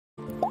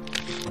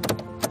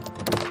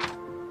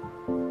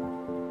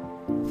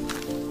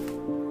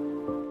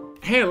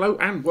Hello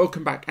and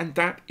welcome back, and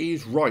that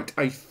is right,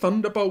 a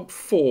Thunderbolt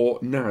 4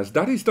 NAS.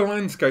 That is the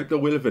landscape that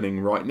we're living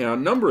in right now. A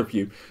number of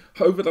you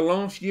over the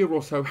last year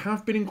or so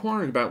have been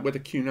inquiring about whether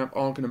QNAP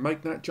are going to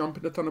make that jump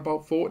into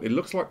Thunderbolt 4. It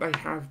looks like they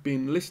have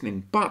been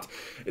listening, but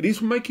it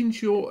is making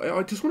sure,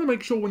 I just want to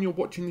make sure when you're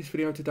watching this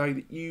video today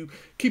that you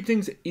keep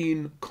things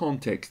in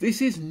context.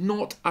 This is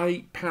not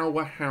a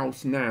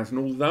powerhouse NAS, and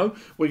although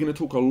we're going to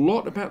talk a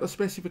lot about the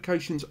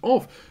specifications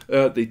of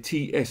the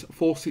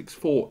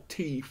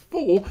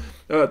TS-464T4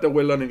 that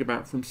we're learning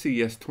about from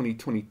CES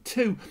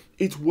 2022,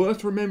 it's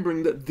worth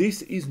remembering that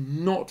this is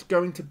not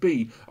going to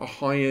be a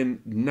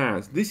high-end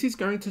NAS. This is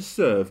going to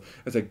serve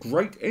as a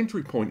great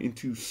entry point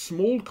into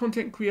small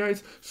content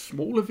creators,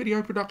 smaller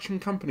video production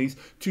companies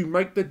to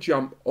make the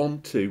jump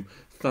onto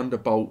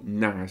Thunderbolt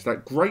NAS.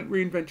 That great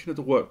reinvention of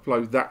the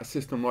workflow that a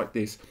system like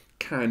this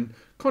can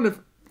kind of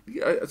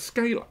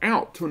scale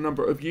out to a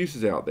number of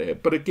users out there.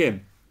 But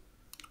again,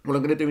 what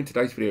I'm going to do in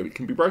today's video, it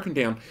can be broken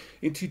down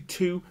into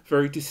two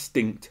very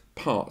distinct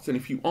parts. And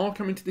if you are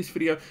coming to this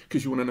video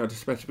because you want to know the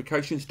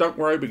specifications, don't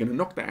worry, we're going to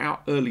knock that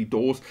out early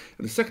doors.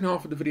 In the second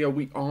half of the video,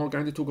 we are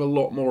going to talk a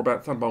lot more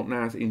about Thunderbolt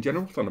NAS in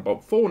general,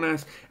 Thunderbolt 4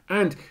 NAS,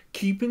 and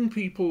keeping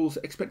people's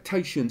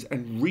expectations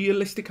and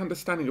realistic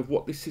understanding of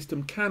what this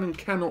system can and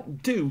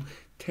cannot do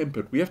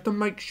tempered. We have to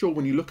make sure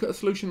when you look at a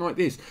solution like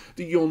this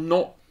that you're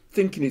not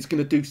thinking it's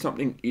going to do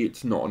something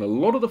it's not. And a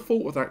lot of the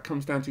fault of that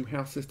comes down to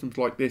how systems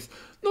like this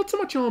not so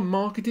much are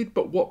marketed,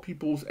 but what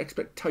people's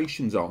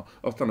expectations are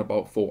of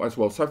Thunderbolt 4 as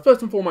well. So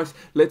first and foremost,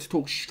 let's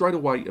talk straight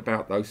away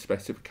about those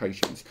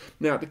specifications.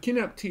 Now, the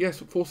QNAP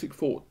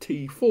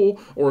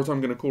TS-464T4, or as I'm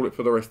going to call it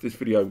for the rest of this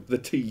video, the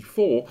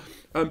T4,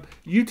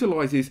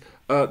 utilizes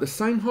the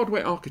same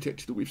hardware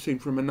architecture that we've seen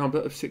from a number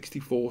of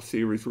 64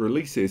 series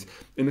releases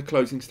in the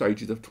closing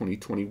stages of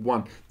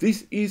 2021.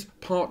 This is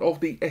part of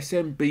the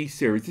SMB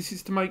series. This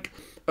is to make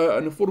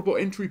an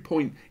affordable entry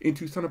point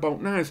into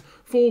Thunderbolt NAS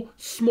for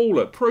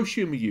smaller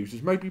prosumer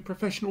users, maybe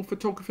professional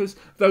photographers,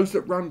 those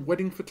that run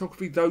wedding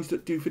photography, those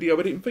that do video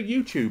editing for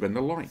YouTube and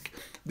the like.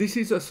 This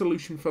is a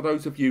solution for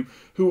those of you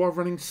who are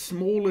running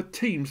smaller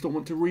teams that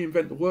want to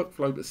reinvent the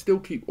workflow but still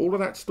keep all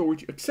of that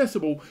storage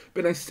accessible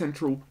but in a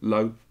central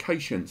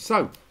location.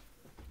 So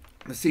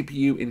the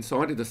CPU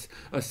inside is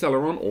a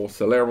Celeron or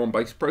Celeron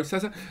based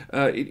processor.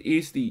 It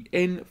is the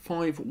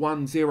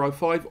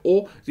N5105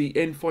 or the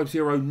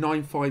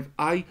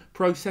N5095A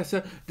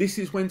processor. This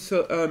is when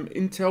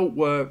Intel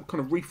were kind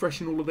of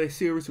refreshing all of their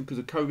series because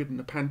of COVID and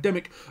the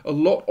pandemic. A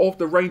lot of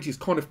the ranges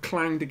kind of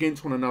clanged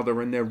against one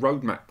another and their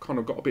roadmap kind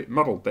of got a bit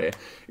muddled there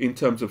in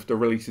terms of the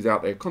releases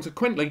out there.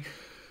 Consequently,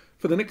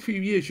 for the next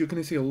few years, you're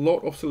going to see a lot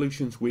of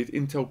solutions with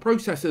Intel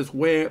processors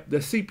where the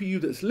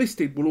CPU that's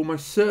listed will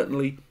almost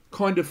certainly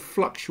kind of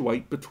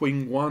fluctuate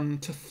between 1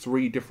 to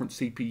 3 different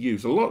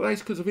CPUs. A lot of that is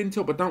because of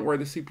Intel, but don't worry,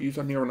 the CPUs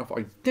are near enough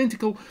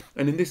identical,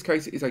 and in this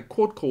case it is a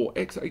quad-core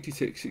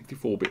x86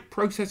 64-bit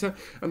processor,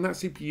 and that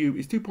CPU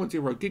is 2.0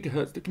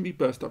 gigahertz that can be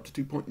burst up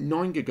to 2.9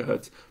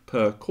 gigahertz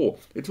per core.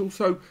 It's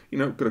also, you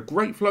know, got a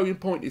great floating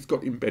point, it's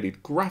got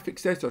embedded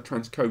graphics there, so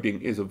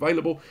transcoding is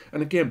available,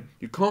 and again,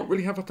 you can't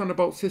really have a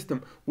Thunderbolt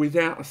system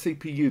without a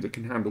CPU that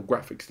can handle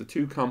graphics. The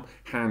two come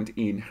hand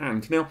in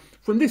hand. Now,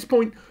 from this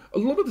point, a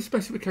lot of the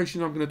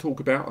specifications I'm going to talk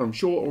about, I'm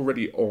sure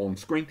already on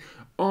screen,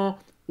 are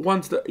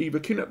ones that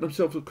either QNAP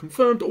themselves have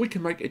confirmed or we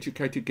can make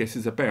educated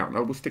guesses about. And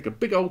I will stick a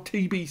big old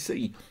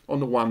TBC on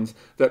the ones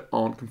that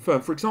aren't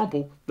confirmed. For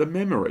example, the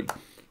memory.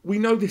 We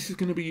know this is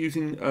going to be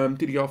using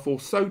DDR4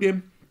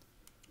 SODIMM,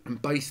 and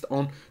based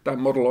on that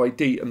model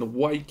ID and the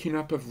way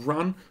QNAP have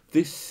run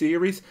this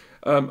series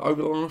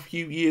over the last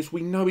few years,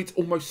 we know it's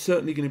almost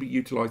certainly going to be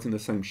utilising the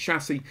same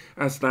chassis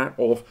as that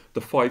of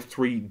the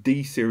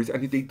 53D series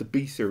and indeed the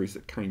B series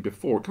that came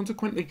before.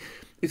 Consequently,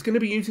 it's going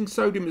to be using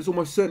SODIMM. It's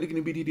almost certainly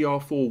going to be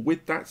DDR4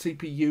 with that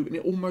CPU, and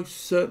it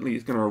almost certainly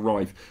is going to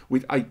arrive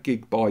with 8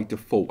 GB by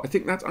default. I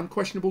think that's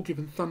unquestionable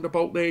given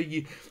Thunderbolt there.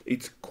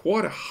 It's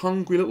quite a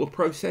hungry little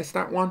process,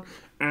 that one.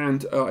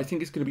 And I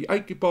think it's going to be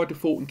 8 GB by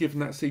default, and given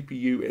that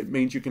CPU, it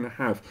means you're going to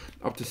have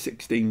up to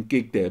 16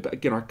 GB there. But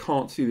again, I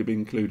can't see them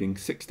including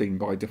 16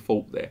 by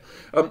default there.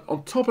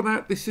 On top of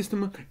that, this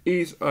system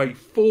is a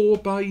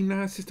 4-bay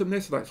NAS system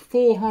there, so that's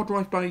 4 hard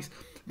drive bays.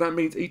 That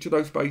means each of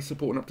those bays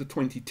supporting up to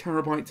 20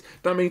 terabytes.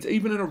 That means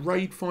even in a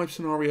RAID 5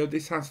 scenario,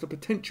 this has the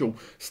potential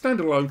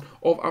standalone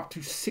of up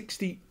to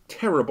 60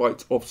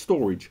 terabytes of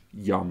storage.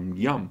 Yum,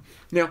 yum.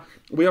 Now,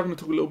 we are going to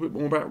talk a little bit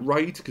more about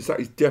RAID because that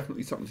is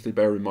definitely something to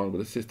bear in mind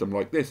with a system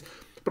like this.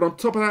 But on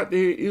top of that,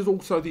 there is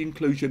also the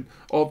inclusion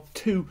of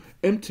 2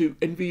 M2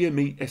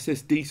 NVMe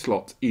SSD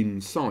slots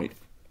inside.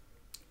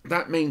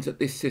 That means that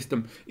this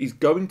system is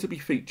going to be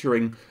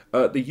featuring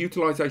the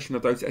utilization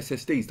of those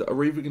SSDs that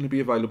are either going to be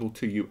available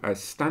to you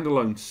as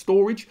standalone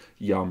storage,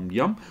 yum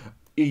yum,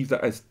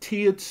 either as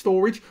tiered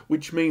storage,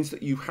 which means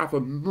that you have a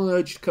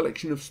merged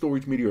collection of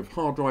storage media of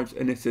hard drives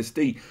and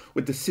SSD,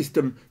 with the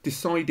system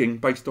deciding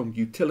based on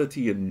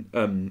utility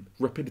and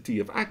rapidity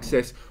of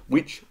access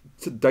which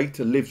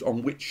data lives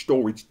on which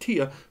storage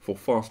tier for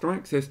faster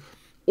access.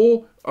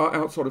 or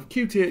outside of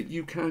Q-tier,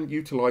 you can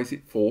utilize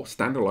it for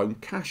standalone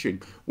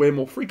caching, where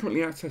more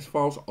frequently accessed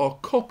files are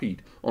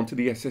copied onto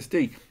the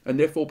SSD, and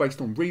therefore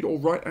based on read or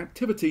write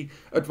activity,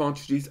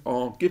 advantages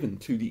are given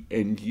to the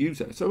end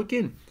user. So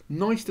again,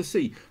 nice to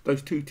see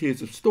those two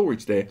tiers of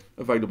storage there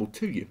available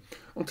to you.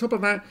 On top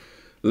of that,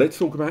 let's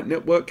talk about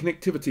network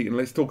connectivity, and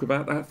let's talk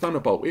about that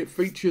Thunderbolt. It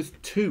features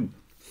two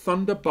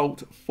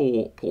Thunderbolt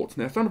 4 ports.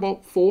 Now,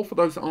 Thunderbolt 4, for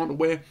those that aren't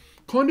aware,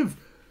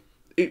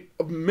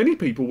 many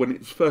people, when it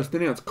was first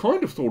announced,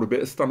 kind of thought of it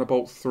as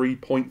Thunderbolt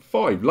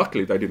 3.5.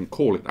 Luckily, they didn't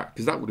call it that,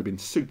 because that would have been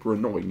super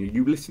annoying.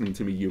 You listening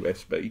to me,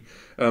 USB.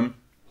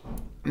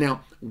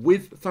 Now,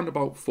 with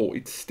Thunderbolt 4,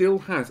 it still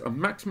has a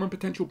maximum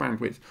potential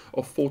bandwidth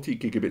of 40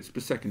 gigabits per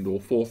second, or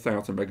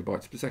 4,000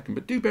 megabytes per second.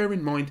 But do bear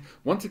in mind,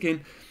 once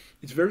again,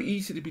 it's very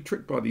easy to be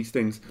tricked by these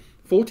things.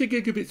 40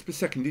 gigabits per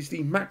second is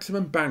the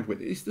maximum bandwidth.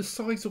 It's the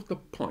size of the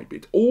pipe.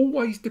 It's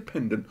always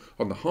dependent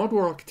on the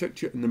hardware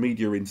architecture and the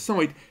media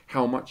inside,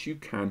 how much you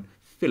can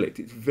fill it.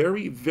 It's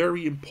very,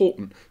 very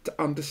important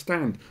to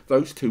understand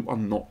those two are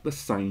not the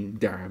same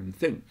damn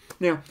thing.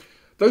 Now,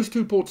 those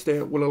two ports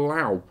there will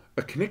allow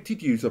a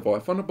connected user via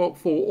Thunderbolt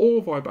 4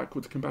 or via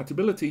backwards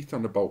compatibility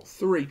Thunderbolt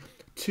 3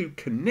 to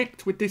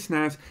connect with this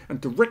NAS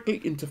and directly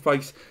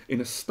interface in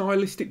a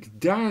stylistic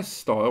DAS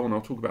style, and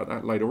I'll talk about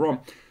that later on,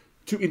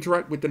 to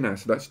interact with the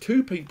NAS. So that's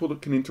two people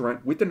that can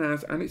interact with the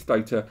NAS and its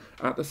data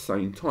at the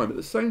same time. At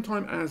the same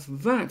time as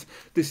that,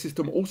 this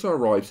system also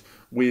arrives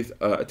with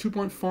a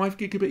 2.5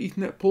 gigabit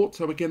Ethernet port.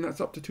 So again,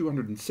 that's up to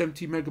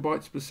 270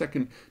 megabytes per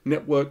second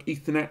network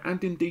Ethernet,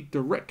 and indeed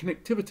direct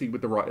connectivity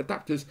with the right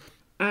adapters.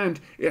 And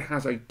it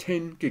has a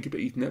 10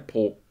 gigabit Ethernet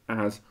port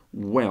as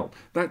well.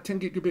 That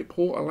 10 gigabit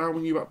port,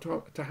 allowing you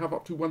to have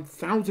up to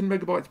 1000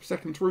 megabytes per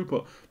second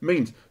throughput,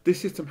 means this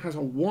system has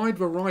a wide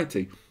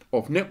variety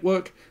of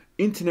network,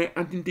 internet,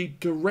 and indeed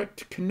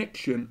direct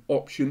connection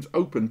options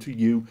open to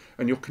you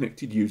and your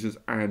connected users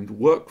and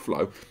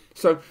workflow.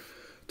 So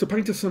to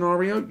paint a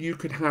scenario, you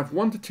could have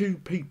 1 to 2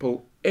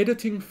 people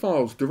editing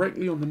files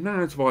directly on the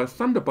NAS via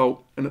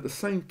Thunderbolt, and at the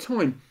same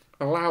time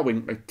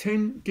allowing a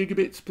 10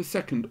 gigabits per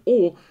second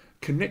or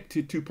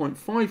connected 2.5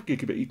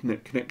 gigabit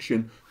Ethernet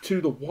connection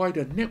to the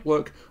wider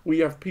network. We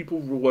have people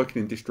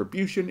working in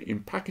distribution,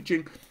 in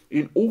packaging,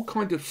 in all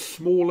kinds of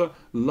smaller,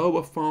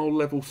 lower file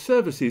level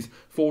services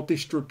for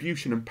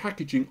distribution and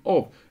packaging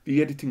of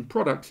the editing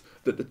products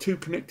that the two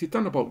connected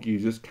Thunderbolt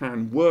users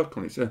can work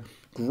on. It's a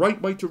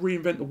great way to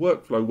reinvent the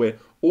workflow where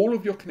all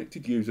of your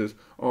connected users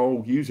are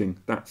all using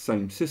that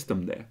same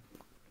system there.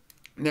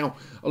 Now,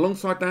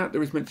 alongside that,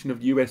 there is mention of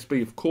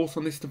USB, of course,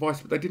 on this device,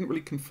 but they didn't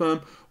really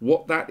confirm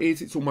what that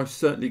is. It's almost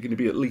certainly going to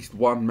be at least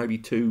one, maybe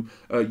two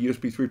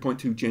USB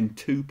 3.2 Gen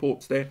 2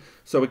 ports there.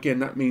 So again,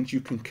 that means you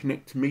can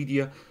connect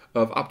media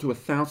of up to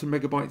 1000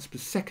 megabytes per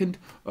second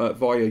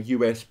via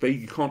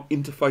USB. You can't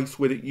interface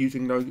with it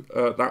using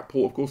that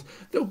port, of course.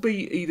 There'll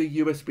be either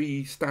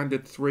USB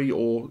standard 3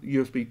 or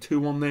USB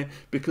 2 on there,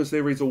 because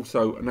there is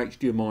also an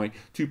HDMI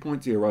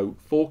 2.0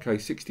 4K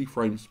 60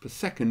 frames per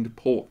second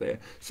port there.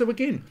 So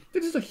again,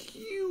 there is a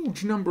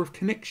huge number of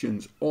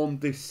connections on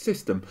this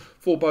system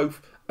for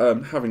both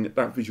having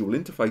that visual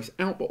interface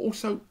out, but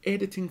also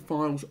editing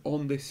files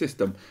on this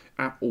system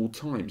at all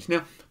times.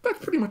 Now, that's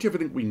pretty much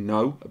everything we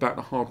know about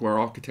the hardware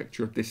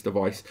architecture of this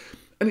device,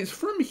 and it's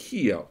from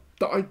here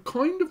that I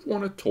kind of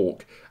want to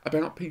talk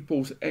about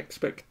people's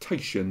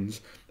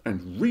expectations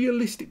and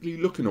realistically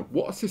looking at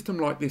what a system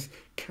like this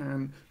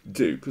can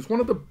do. Because one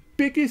of the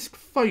biggest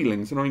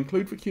failings, and I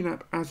include for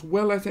QNAP as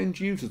well as end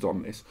users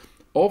on this,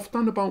 of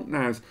Thunderbolt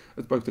NAS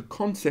as both a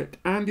concept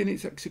and in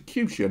its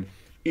execution,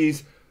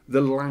 is the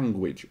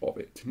language of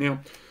it. Now,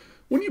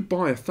 when you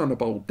buy a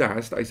Thunderbolt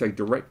DAS, that is a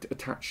direct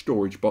attached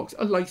storage box,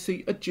 a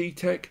Lacey, a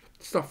G-Tech,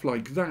 stuff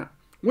like that,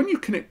 when you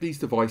connect these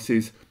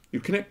devices, you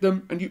connect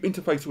them and you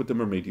interface with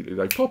them immediately.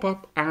 They pop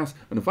up as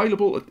an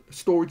available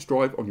storage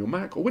drive on your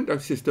Mac or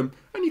Windows system,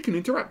 and you can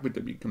interact with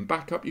them. You can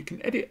back up, you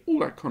can edit, all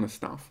that kind of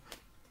stuff.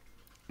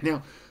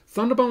 Now,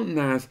 Thunderbolt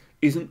NAS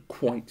isn't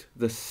quite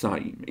the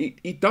same.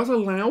 It does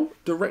allow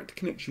direct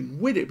connection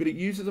with it, but it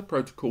uses a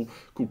protocol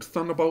called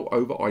Thunderbolt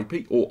over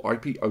IP or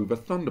IP over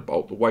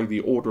Thunderbolt, the way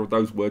the order of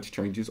those words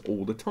changes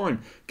all the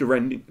time,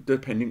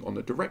 depending on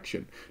the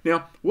direction.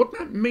 Now, what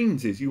that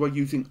means is you are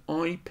using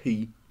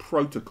IP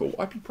protocol.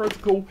 IP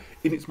protocol,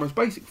 in its most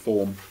basic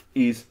form,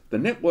 is the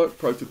network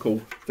protocol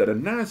that a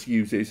NAS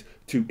uses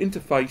to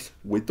interface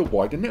with the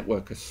wider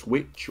network, a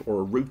switch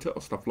or a router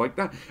or stuff like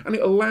that. And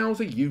it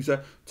allows a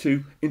user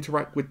to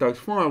interact with those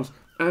files,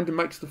 and it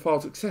makes the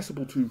files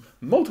accessible to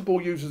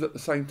multiple users at the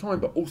same time,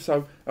 but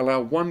also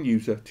allow one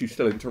user to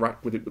still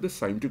interact with it with the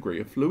same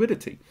degree of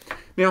fluidity.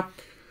 Now,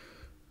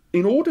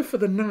 in order for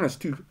the NAS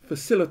to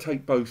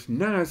facilitate both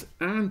NAS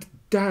and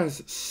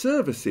DAS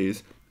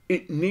services,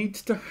 it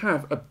needs to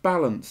have a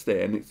balance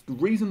there, and it's the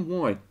reason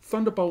why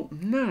Thunderbolt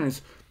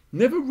NAS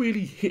never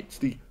really hits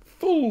the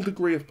full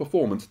degree of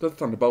performance that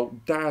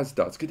Thunderbolt DAS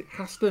does, because it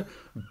has to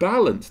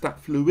balance that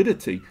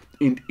fluidity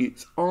in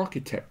its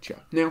architecture.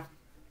 Now,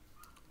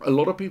 A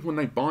lot of people, when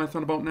they buy a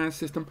Thunderbolt NAS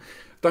system,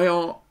 they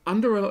are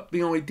under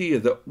the idea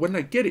that when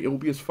they get it, it will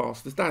be as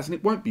fast as DAS, and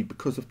it won't be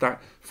because of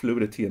that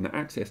fluidity and the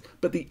access.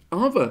 But the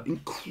other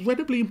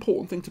incredibly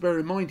important thing to bear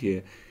in mind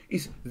here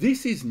is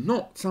this is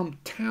not some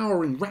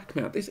towering rack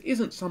mount. This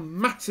isn't some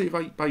massive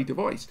 8-bay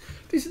device.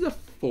 This is a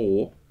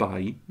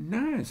 4-bay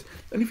NAS.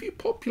 And if you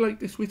populate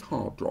this with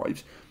hard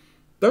drives,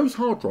 those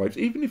hard drives,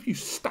 even if you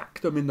stack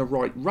them in the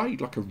right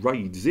RAID, like a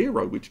RAID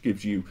 0, which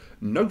gives you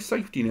no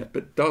safety net,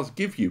 but does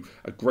give you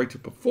a greater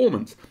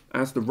performance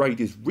as the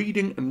RAID is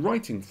reading and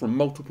writing from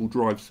multiple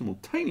drives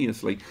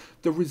simultaneously,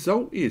 the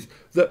result is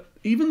that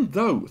even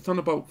though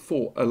Thunderbolt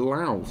 4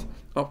 allows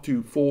up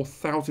to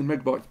 4,000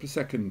 megabytes per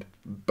second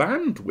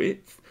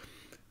bandwidth,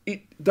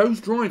 those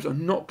drives are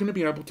not going to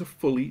be able to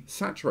fully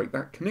saturate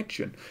that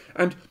connection.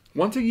 And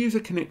once a user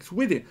connects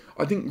with it,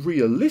 I think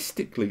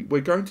realistically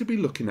we're going to be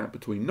looking at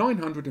between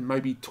 900 and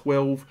maybe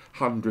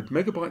 1200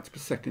 megabytes per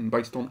second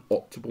based on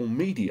optimal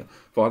media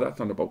via that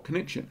Thunderbolt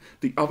connection.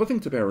 The other thing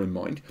to bear in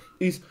mind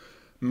is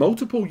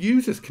multiple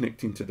users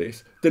connecting to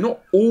this, they're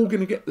not all going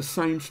to get the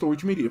same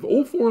storage media. If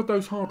all 4 of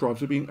those hard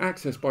drives are being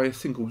accessed by a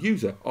single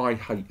user, I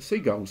hate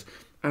seagulls,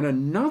 and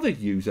another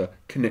user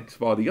connects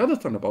via the other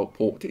Thunderbolt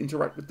port to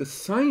interact with the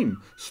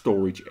same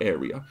storage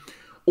area,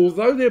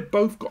 although they've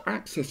both got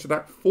access to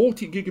that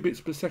 40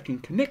 gigabits per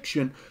second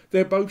connection,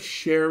 they're both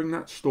sharing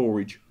that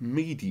storage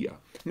media.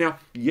 Now,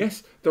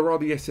 yes, there are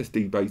the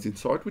SSD bays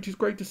inside, which is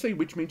great to see,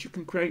 which means you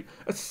can create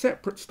a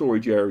separate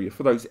storage area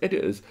for those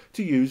editors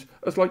to use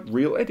as like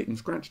real editing,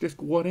 scratch disk,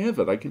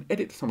 whatever. They can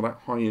edit some of that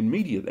high-end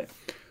media there.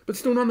 But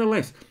still,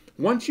 nonetheless,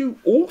 once you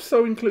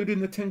also include in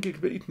the 10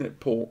 gigabit Ethernet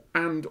port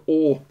and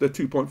or the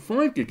 2.5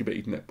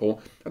 gigabit Ethernet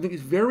port, I think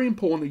it's very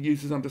important that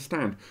users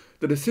understand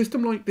that a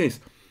system like this,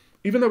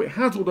 even though it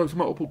has all those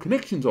multiple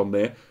connections on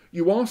there,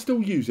 you are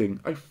still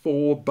using a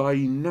 4-bay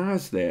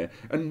NAS there.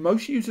 And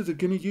most users are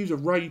going to use a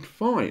RAID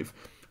 5,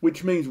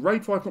 which means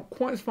RAID 5, not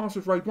quite as fast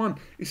as RAID 1,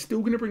 is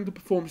still going to bring the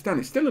performance down.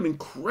 It's still an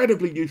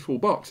incredibly useful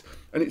box,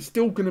 and it's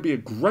still going to be a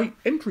great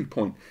entry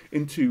point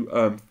into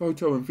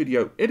photo and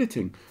video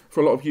editing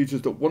for a lot of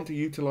users that want to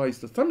utilize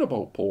the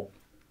Thunderbolt port.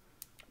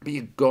 But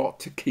you've got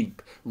to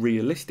keep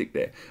realistic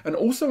there. And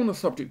also on the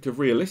subject of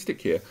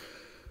realistic here,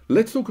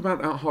 let's talk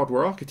about our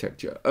hardware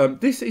architecture.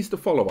 This is the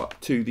follow-up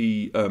to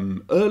the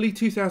early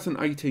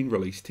 2018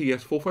 release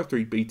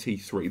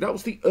TS-463BT3. That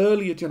was the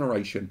earlier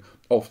generation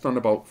of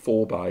Thunderbolt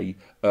 4-bay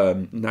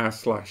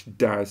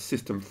NAS/DAS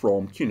system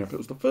from QNAP. It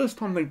was the first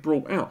time they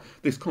brought out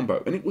this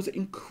combo, and it was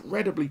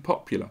incredibly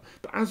popular.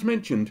 But as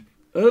mentioned,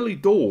 early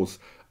doors,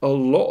 a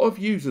lot of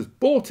users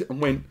bought it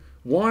and went,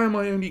 why am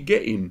I only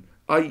getting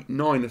 8,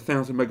 9,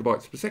 1,000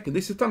 megabytes per second?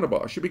 This is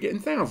Thunderbolt, I should be getting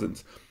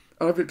thousands.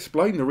 I've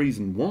explained the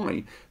reason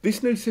why.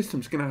 This new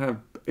system's going to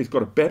have, it's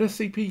got a better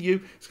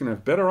CPU, it's going to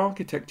have better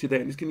architecture there,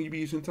 and it's going to be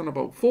using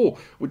Thunderbolt 4,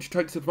 which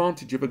takes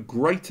advantage of a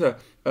greater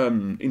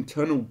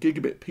internal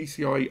gigabit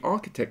PCIe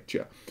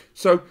architecture.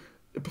 So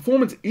the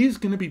performance is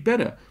going to be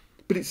better,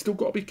 but it's still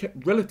got to be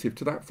kept relative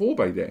to that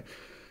 4-bay there.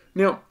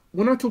 Now,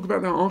 when I talk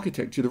about that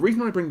architecture, the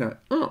reason I bring that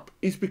up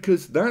is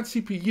because that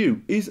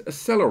CPU is a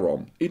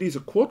Celeron. It is a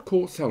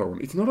quad-core Celeron.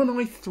 It's not an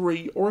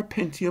i3 or a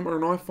Pentium or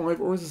an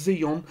i5 or a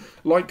Xeon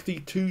like the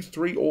 2,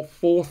 3 or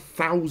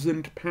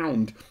 4,000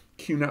 pound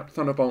QNAP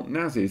Thunderbolt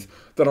NASs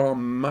that are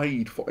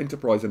made for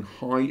enterprise and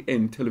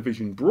high-end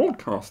television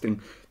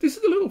broadcasting. This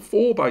is a little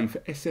 4-bay for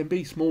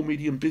SMB, small,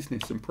 medium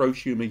business and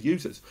prosumer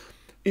users.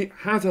 It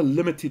has a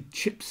limited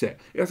chipset.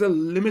 It has a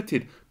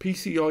limited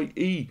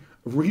PCIe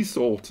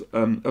resource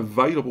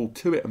available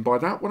to it, and by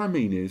that what I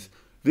mean is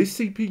this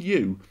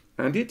CPU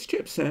and its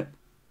chipset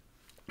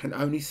can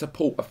only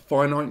support a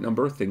finite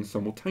number of things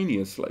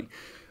simultaneously.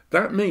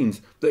 That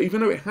means that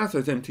even though it has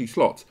those empty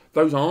slots,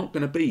 those aren't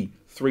going to be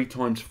 3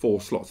 times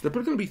 4 slots. They're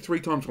probably going to be 3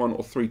 times 1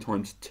 or 3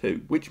 times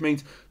 2, which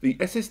means the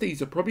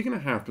SSDs are probably going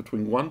to have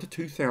between 1 to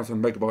 2,000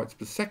 megabytes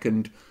per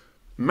second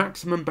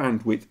maximum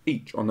bandwidth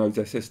each on those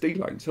SSD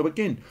lanes. So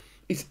again,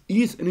 it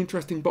is an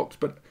interesting box,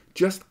 but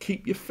just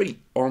keep your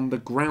feet on the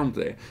ground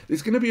there.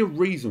 There's going to be a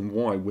reason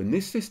why when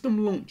this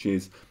system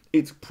launches,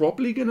 it's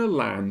probably going to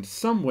land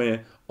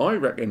somewhere, I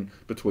reckon,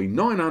 between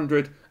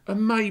 900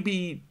 and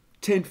maybe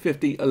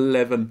 1050,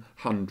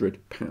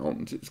 1100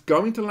 pounds. It's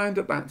going to land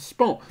at that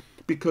spot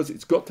because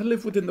it's got to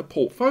live within the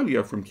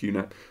portfolio from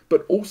QNAP,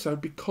 but also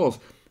because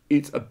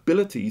its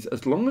abilities,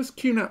 as long as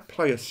QNAP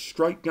play a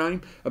straight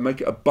game and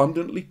make it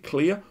abundantly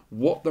clear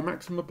what the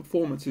maximum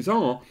performances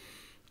are,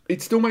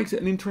 it still makes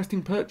it an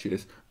interesting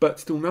purchase, but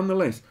still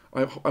nonetheless,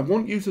 I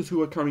want users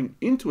who are coming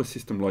into a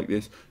system like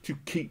this to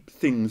keep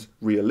things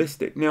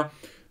realistic. Now,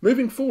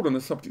 moving forward on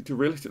the subject of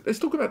realistic, let's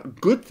talk about the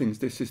good things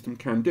this system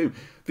can do.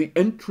 The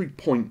entry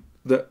point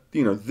that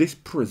this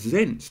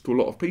presents to a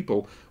lot of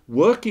people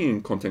working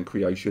in content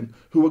creation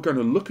who are going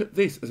to look at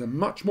this as a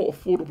much more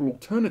affordable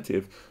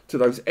alternative to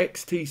those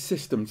XT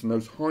systems and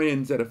those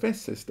high-end ZFS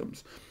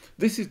systems.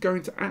 This is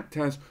going to act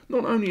as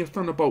not only a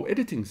Thunderbolt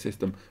editing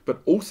system,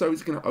 but also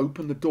it's going to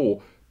open the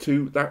door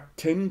to that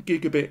 10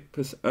 gigabit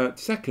per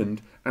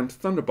second and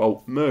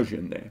Thunderbolt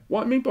immersion there.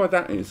 What I mean by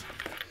that is,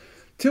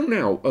 Till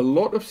now, a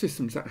lot of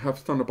systems that have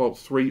Thunderbolt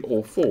 3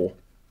 or 4,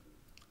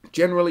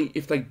 generally,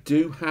 if they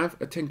do have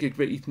a 10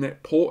 gigabit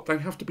Ethernet port, they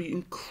have to be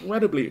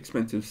incredibly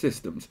expensive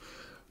systems.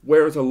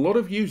 Whereas a lot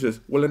of users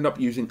will end up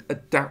using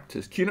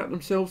adapters. QNAP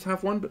themselves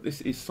have one, but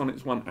this is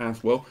Sonic's one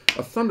as well.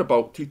 A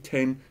Thunderbolt to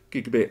 10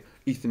 gigabit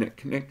Ethernet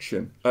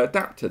connection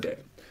adapter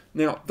there.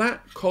 Now,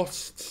 that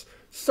costs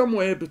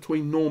somewhere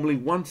between normally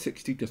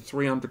 £160 to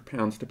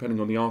 £300, depending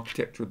on the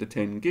architecture of the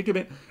 10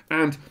 gigabit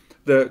and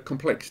the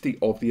complexity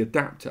of the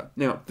adapter.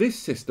 Now, this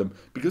system,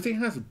 because it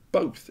has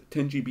both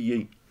 10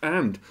 GBE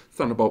and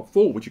Thunderbolt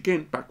 4, which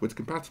again, backwards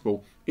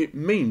compatible, it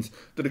means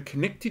that a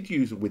connected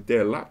user with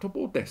their laptop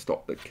or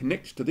desktop that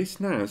connects to this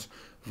NAS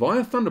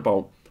via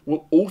Thunderbolt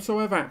will also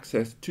have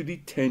access to the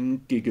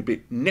 10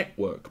 gigabit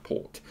network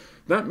port.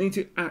 That means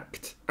it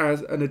acts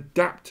as an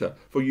adapter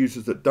for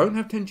users that don't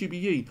have 10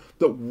 GBE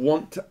that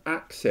want to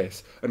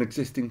access an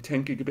existing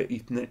 10 gigabit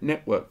Ethernet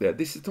network there.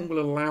 This system will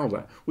allow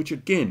that, which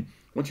again,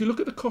 once you look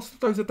at the cost of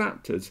those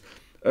adapters,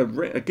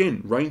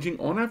 again, ranging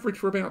on average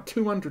for about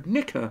 200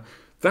 NICA,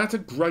 that's a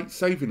great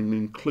saving and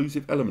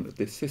inclusive element of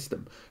this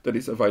system that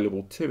is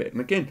available to it.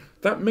 And again,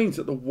 that means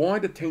that the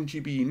wider 10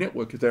 GBE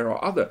network, if there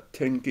are other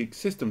 10 gig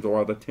systems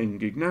or other 10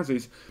 gig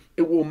NASs,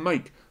 it will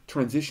make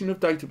transition of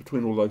data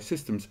between all those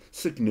systems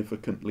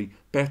significantly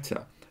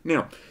better.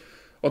 Now,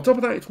 on top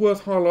of that, it's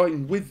worth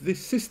highlighting with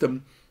this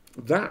system,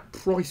 that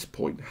price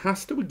point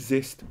has to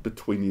exist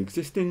between the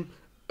existing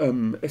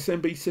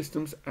SMB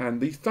systems and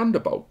the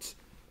Thunderbolts.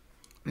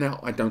 Now,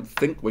 I don't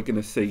think we're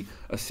going to see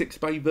a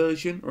 6-bay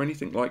version or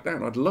anything like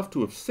that. I'd love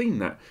to have seen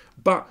that.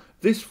 But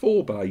this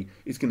 4-bay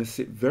is going to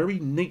sit very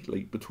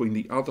neatly between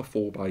the other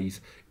 4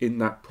 bays in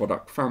that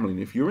product family.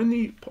 And if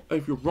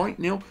you're right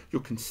now,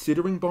 you're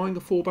considering buying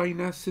a 4-bay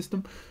NAS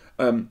system,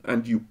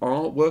 and you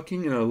are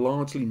working in a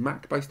largely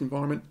Mac-based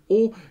environment,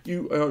 or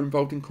you are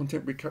involved in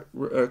content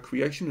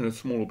creation in a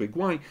small or big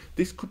way,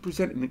 this could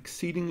present an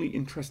exceedingly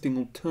interesting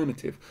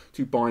alternative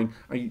to buying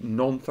a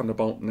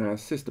non-Thunderbolt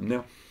NAS system.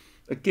 Now,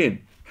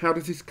 again, how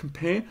does this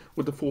compare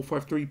with the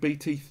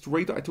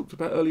 453BT3 that I talked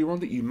about earlier on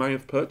that you may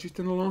have purchased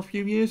in the last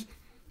few years?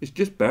 It's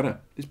just better.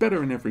 It's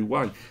better in every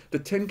way. The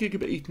 10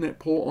 gigabit Ethernet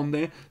port on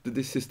there that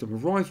this system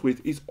arrives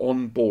with is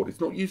on board. It's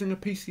not using a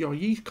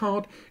PCIe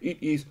card. It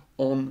is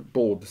on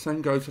board. The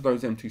same goes for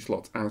those M2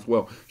 slots as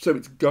well. So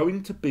it's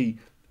going to be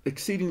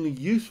exceedingly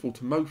useful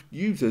to most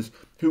users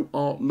who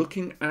are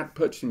looking at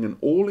purchasing an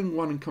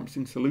all-in-one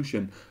encompassing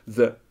solution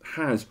that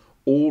has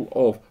all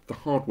of the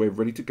hardware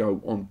ready to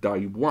go on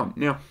day one.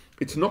 Now,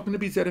 it's not going to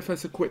be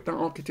ZFS equipped. That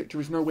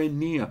architecture is nowhere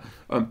near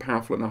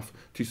powerful enough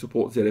to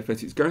support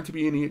ZFS. It's going to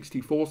be an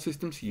ext4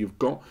 system, so you've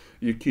got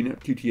your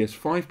QNAP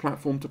TS-5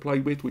 platform to play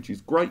with, which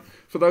is great.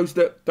 For those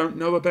that don't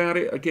know about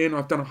it, again,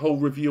 I've done a whole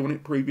review on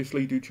it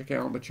previously. Do check it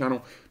out on the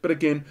channel. But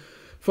again,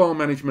 file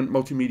management,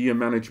 multimedia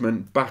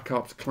management,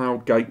 backups,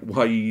 cloud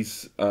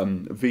gateways,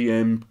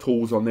 VM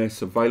tools on there,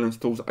 surveillance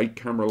tools, 8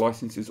 camera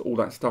licenses, all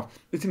that stuff.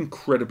 It's an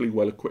incredibly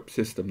well-equipped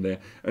system there.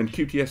 And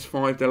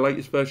QTS5, their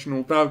latest version,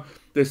 although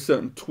there's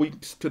certain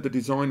tweaks to the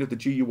design of the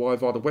GUI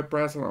via the web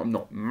browser that I'm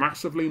not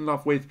massively in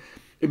love with,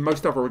 in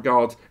most other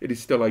regards, it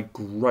is still a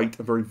great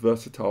and very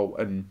versatile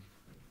and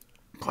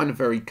kind of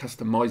very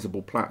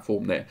customizable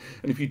platform there.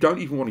 And if you don't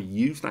even want to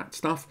use that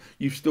stuff,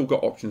 you've still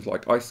got options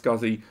like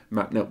iSCSI,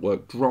 Map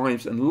Network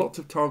drives, and lots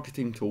of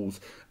targeting tools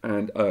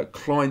and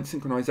client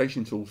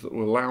synchronization tools that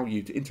will allow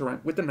you to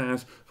interact with the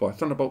NAS via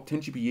Thunderbolt,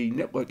 10 GBE,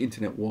 network,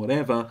 internet,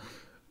 whatever,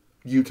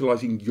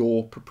 utilizing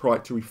your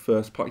proprietary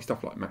first-party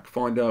stuff like Mac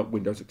Finder,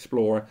 Windows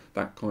Explorer,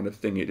 that kind of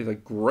thing. It is a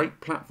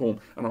great platform,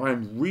 and I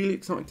am really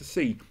excited to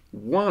see,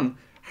 one,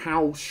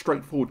 how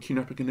straightforward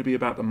QNAP are going to be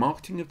about the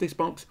marketing of this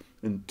box,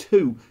 and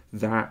two,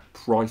 that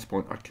price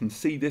point. I can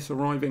see this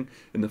arriving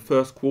in the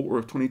first quarter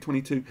of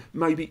 2022,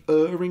 maybe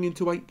erring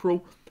into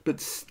April,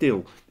 but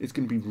still, it's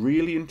going to be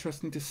really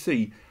interesting to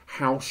see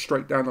how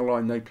straight down the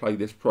line they play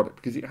this product,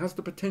 because it has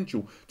the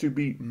potential to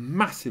be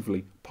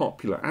massively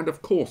popular. And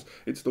of course,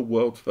 it's the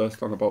world's first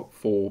Thunderbolt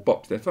 4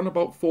 box. Their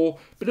Thunderbolt 4,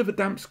 bit of a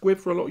damp squib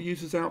for a lot of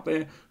users out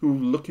there who are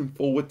looking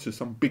forward to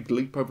some big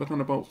leap over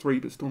Thunderbolt 3,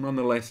 but still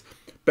nonetheless,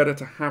 better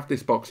to have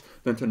this box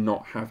than to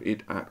not have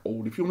it at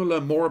all. If you want to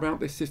learn more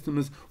about this system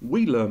as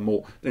we learn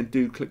more, then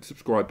do click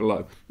subscribe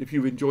below. If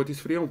you've enjoyed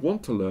this video and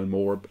want to learn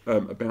more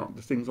about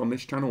the things on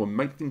this channel and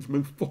make things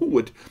move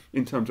forward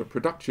in terms of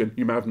production,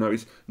 you may have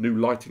noticed new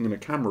lighting and a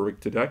camera rig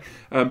today,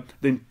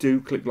 then do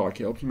click like.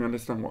 It helps me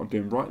understand what I'm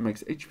doing right. It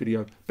makes each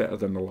video better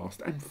than the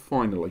last. And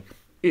finally,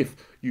 if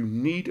you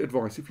need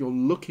advice, if you're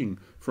looking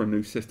for a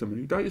new system, a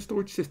new data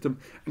storage system,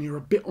 and you're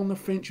a bit on the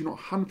fence, you're not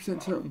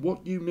 100% certain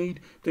what you need,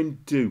 then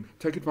do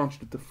take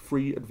advantage of the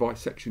free advice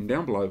section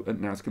down below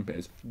at NAS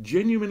Compares.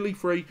 Genuinely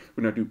free.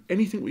 We don't do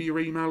anything with your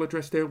email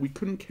address there. We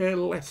couldn't care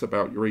less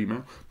about your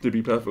email, to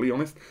be perfectly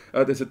honest.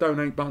 There's a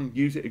donate button.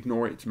 Use it,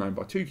 ignore it. It's manned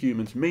by 2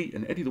 humans, me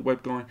and Eddie the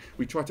web guy.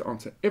 We try to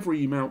answer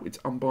every email. It's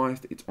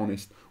unbiased. It's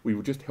honest. We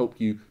will just help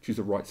you choose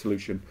the right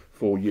solution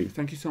for you.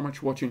 Thank you so much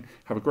for watching.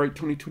 Have a great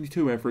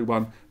 2022,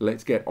 everyone.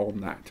 Let's get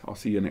on that. I'll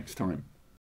see you next time.